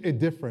to make a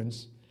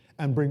difference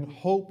and bring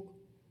hope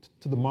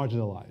to the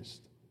marginalized.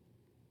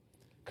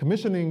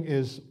 Commissioning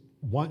is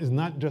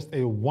not just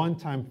a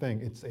one-time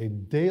thing, it's a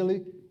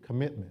daily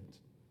commitment.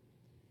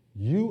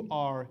 You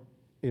are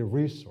a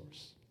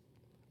resource.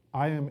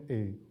 I am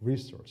a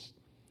resource.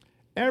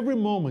 Every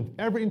moment,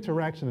 every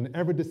interaction, and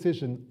every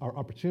decision are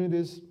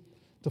opportunities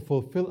to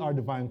fulfill our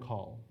divine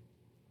call.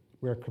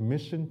 We are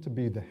commissioned to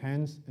be the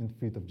hands and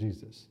feet of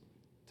Jesus,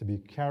 to be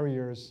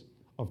carriers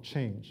of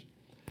change.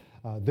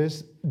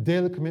 This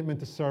daily commitment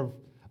to serve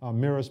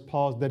mirrors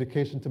Paul's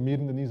dedication to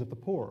meeting the needs of the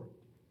poor.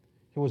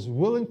 He was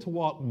willing to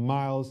walk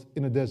miles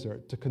in a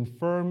desert to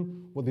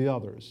confirm with the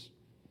others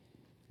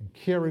and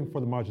caring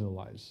for the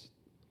marginalized.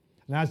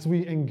 And as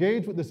we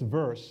engage with this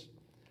verse,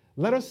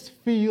 let us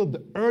feel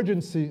the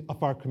urgency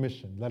of our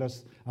commission. Let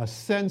us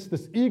sense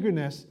this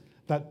eagerness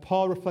that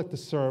Paul reflected to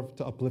serve,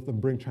 to uplift, and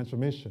bring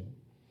transformation.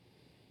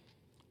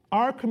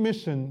 Our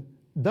commission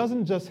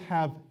doesn't just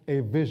have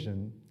a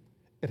vision,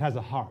 it has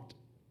a heart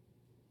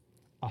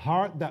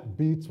that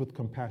beats with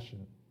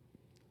compassion,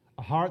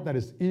 a heart that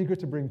is eager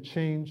to bring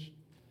change,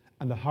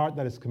 and a heart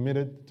that is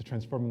committed to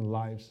transforming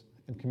lives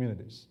and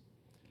communities.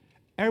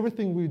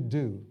 Everything we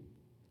do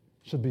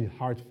should be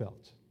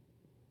heartfelt.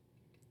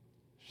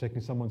 Shaking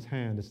someone's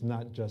hand is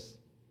not just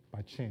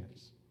by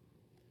chance.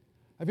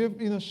 Have you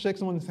ever shake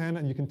someone's hand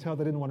and you can tell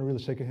they didn't want to really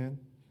shake your hand?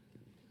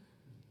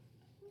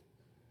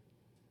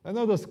 I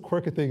know those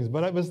quirky things,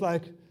 but it was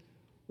like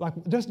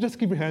just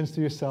keep your hands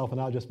to yourself, and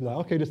I'll just be like,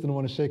 okay, just didn't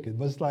want to shake it.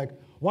 But it's like,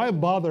 why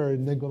bother?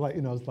 And then go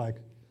it's like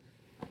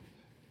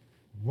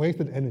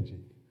wasted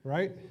energy,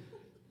 right?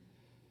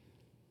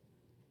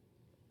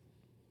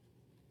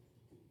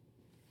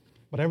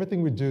 But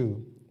everything we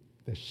do,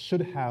 they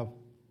should have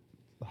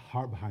the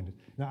heart behind it.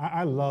 Now,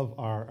 I love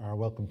our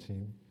welcome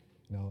team.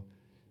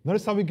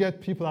 Notice how we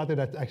get people out there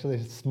that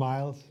actually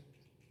smiles.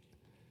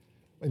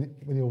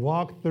 When you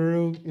walk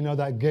through,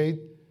 that gate,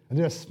 and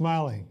they're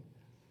smiling.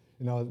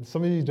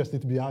 Some of you just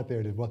need to be out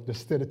there to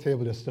just stay at the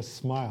table, just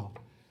smile.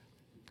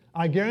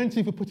 I guarantee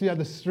if we put you out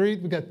the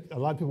street, we get a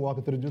lot of people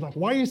walking through the door like,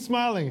 why are you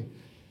smiling?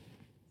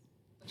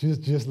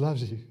 Jesus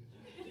loves you.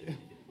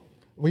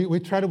 We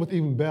tried it with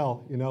even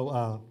Belle,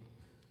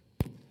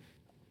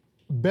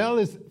 Belle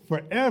is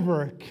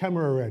forever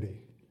camera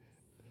ready.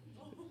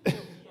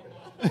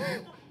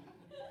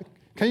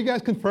 Can you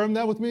guys confirm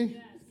that with me?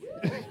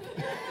 Yes.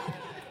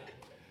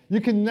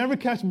 You can never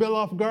catch Belle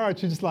off guard.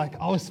 She's just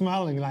always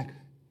smiling. I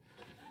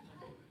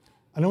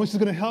know when she's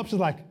going to help, she's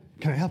like,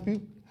 can I help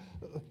you?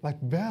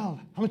 Belle,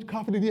 how much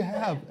coffee did you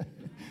have?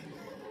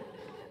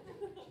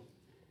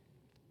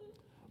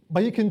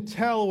 But you can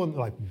tell when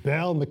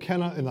Belle,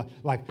 McKenna, and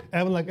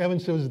Evan,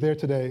 she was there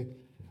today,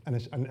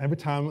 and every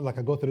time I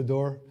go through the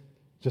door,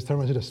 just turn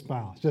around and just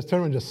smile. Just turn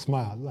around and just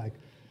smile.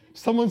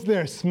 Someone's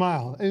there,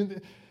 smile.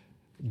 And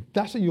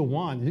that's what you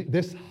want.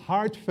 This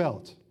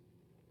heartfelt.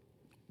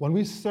 When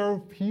we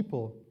serve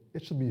people,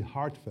 it should be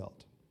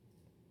heartfelt.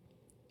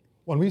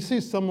 When we see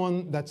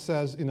someone that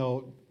says,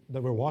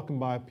 that we're walking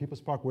by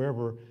People's Park,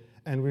 wherever,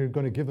 and we're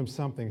going to give them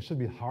something, it should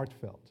be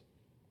heartfelt.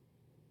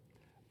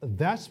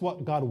 That's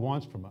what God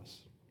wants from us.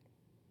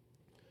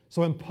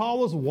 So when Paul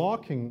was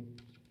walking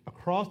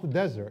across the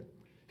desert,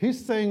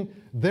 he's saying,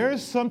 there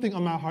is something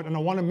on my heart, and I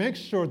want to make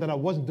sure that I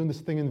wasn't doing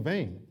this thing in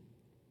vain.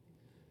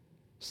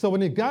 So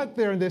when he got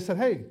there and they said,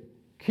 hey,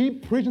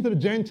 keep preaching to the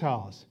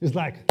Gentiles, he's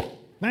like,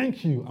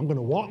 thank you, I'm going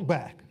to walk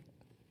back.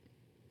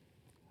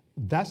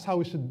 That's how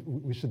we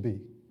should be.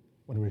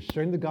 When we're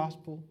sharing the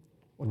gospel,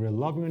 when we're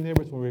loving our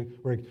neighbors, when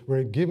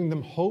we're giving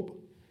them hope,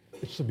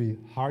 it should be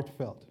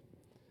heartfelt.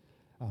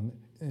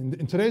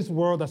 In today's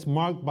world that's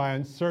marked by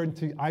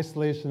uncertainty,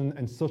 isolation,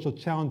 and social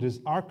challenges,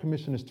 our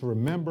commission is to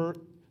remember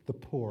the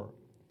poor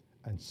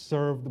and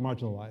serve the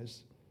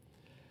marginalized.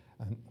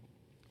 And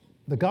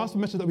the gospel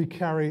message that we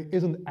carry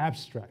isn't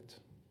abstract.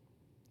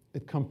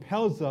 It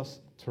compels us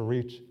to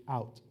reach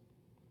out.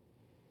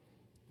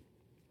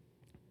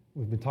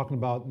 We've been talking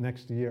about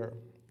next year,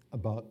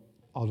 about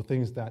all the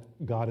things that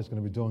God is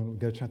going to be doing. We'll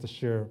get a chance to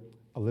share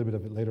a little bit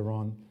of it later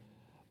on,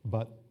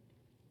 but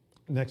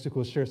next week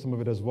we'll share some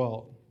of it as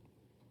well.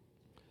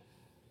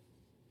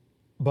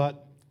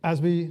 But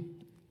as we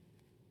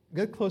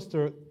get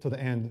closer to the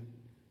end,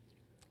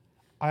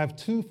 I have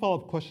two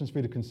follow-up questions for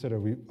you to consider.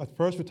 At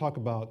first, we talk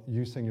about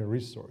using your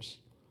resource.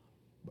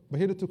 But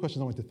here are the two questions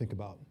I want you to think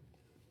about.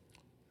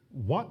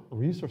 What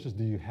resources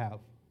do you have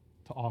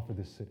to offer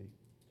this city?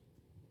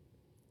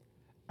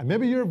 And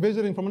maybe you're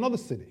visiting from another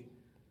city.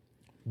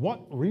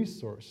 What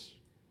resource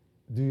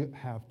do you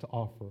have to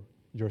offer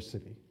your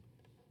city?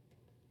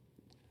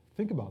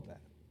 Think about that.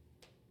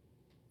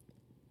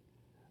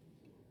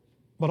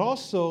 But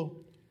also,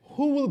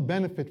 who will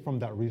benefit from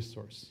that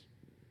resource?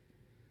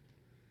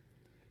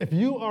 If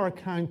you are a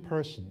kind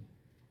person,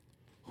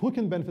 who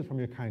can benefit from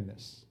your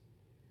kindness?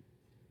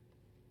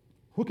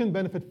 Who can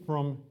benefit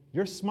from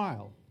your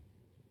smile?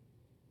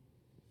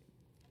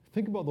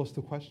 Think about those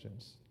two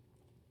questions.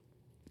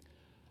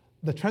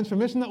 The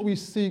transformation that we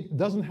seek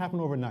doesn't happen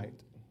overnight.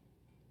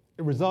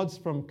 It results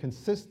from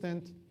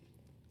consistent,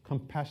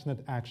 compassionate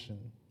action.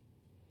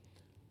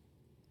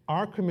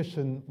 Our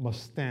commission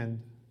must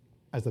stand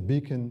as a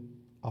beacon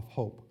of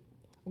hope.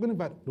 I'm going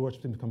to invite the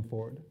worship team to come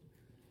forward.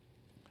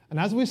 And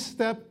as we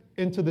step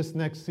into this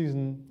next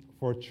season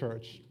for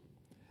church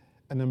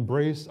and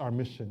embrace our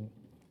mission,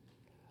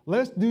 let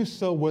us do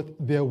so with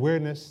the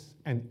awareness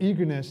and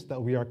eagerness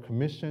that we are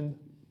commissioned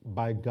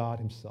by God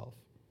Himself.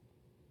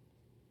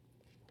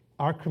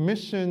 Our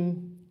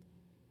commission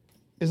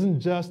isn't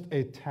just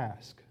a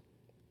task,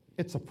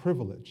 it's a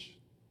privilege.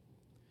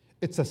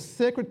 It's a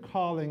sacred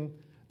calling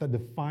that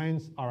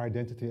defines our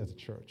identity as a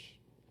church.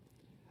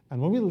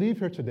 And when we leave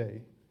here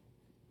today,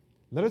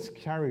 let us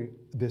carry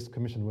this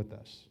commission with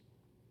us.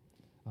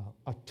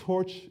 A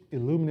torch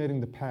illuminating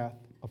the path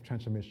of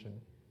transformation.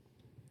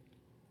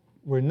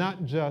 We're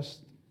not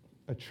just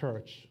a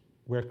church,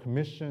 we're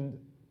commissioned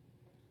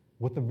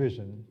with a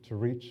vision to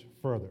reach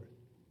further,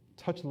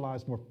 touch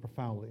lives more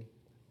profoundly,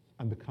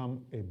 and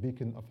become a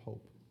beacon of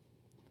hope.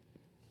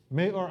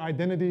 May our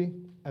identity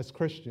as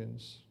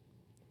Christians,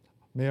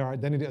 may our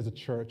identity as a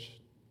church,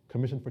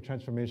 commissioned for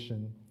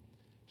transformation,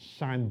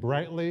 shine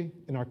brightly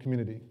in our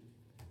community,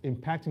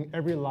 impacting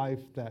every life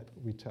that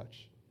we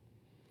touch.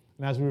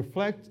 And as we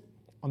reflect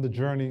on the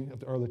journey of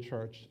the early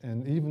church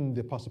and even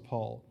the Apostle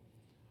Paul,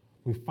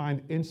 we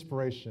find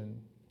inspiration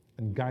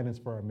and guidance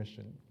for our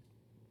mission.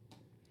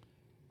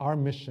 Our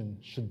mission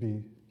should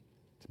be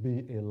to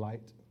be a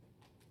light,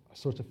 a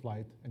source of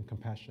light and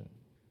compassion.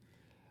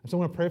 And so I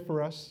want to pray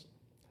for us,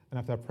 and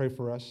after I pray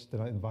for us, then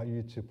I invite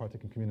you to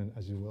partake in communion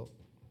as you will.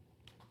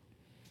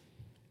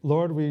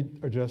 Lord, we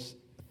are just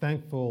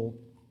thankful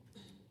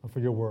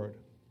for your word.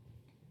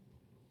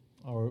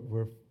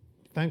 We're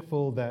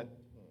thankful that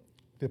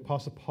the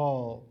Apostle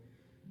Paul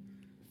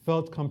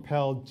felt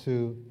compelled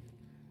to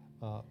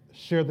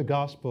share the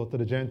gospel to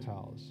the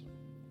Gentiles.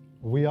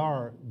 We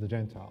are the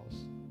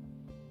Gentiles.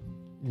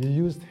 You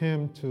used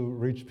him to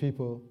reach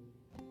people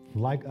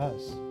like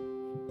us,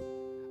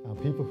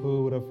 people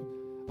who would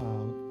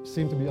have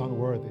seemed to be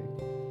unworthy.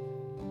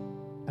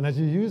 And as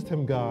you used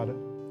him, God,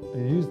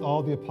 and you used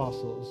all the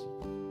apostles,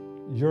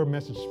 your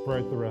message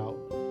spread throughout.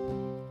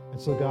 And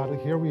so, God,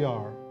 here we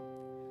are,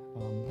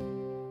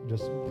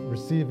 just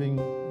receiving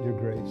your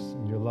grace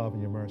and your love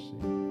and your mercy.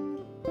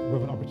 We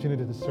have an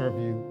opportunity to serve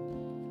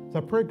you. So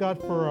I pray, God,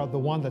 for the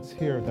one that's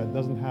here that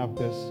doesn't have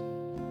this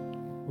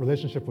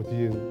relationship with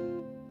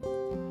you.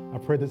 I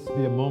pray this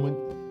be a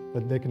moment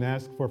that they can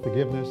ask for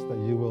forgiveness, that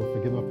you will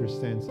forgive them of their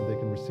sins, so they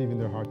can receive in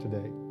their heart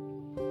today.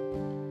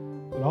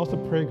 But I also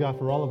pray, God,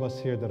 for all of us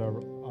here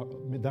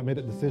that made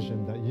a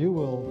decision, that you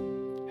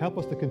will help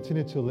us to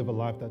continue to live a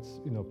life that's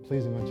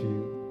pleasing unto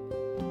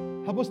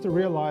you. Help us to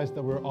realize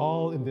that we're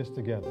all in this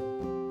together.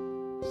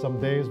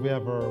 Some days we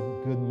have our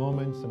good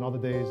moments, and other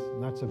days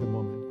not so good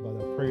moments. But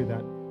I pray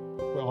that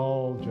we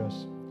all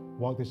just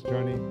walk this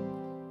journey,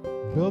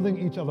 building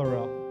each other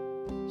up,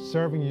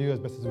 serving you as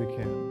best as we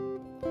can.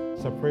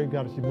 So I pray,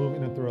 God, as you move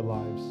in and through our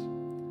lives,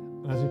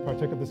 and as we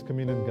partake of this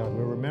communion, God,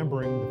 we're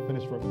remembering the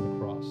finished work of the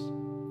cross.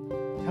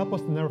 Help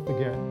us to never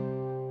forget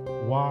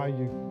why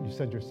you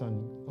sent your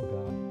Son, oh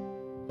God.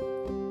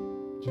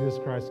 Jesus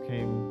Christ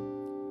came,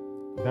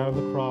 died on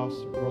the cross,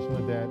 rose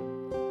from the dead,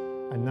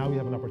 and now we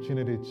have an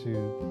opportunity to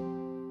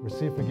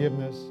receive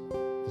forgiveness,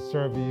 to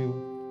serve you,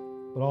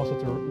 but also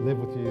to live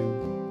with you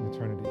in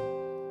eternity.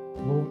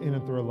 Move in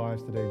and through our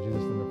lives today, in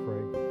Jesus' name I pray.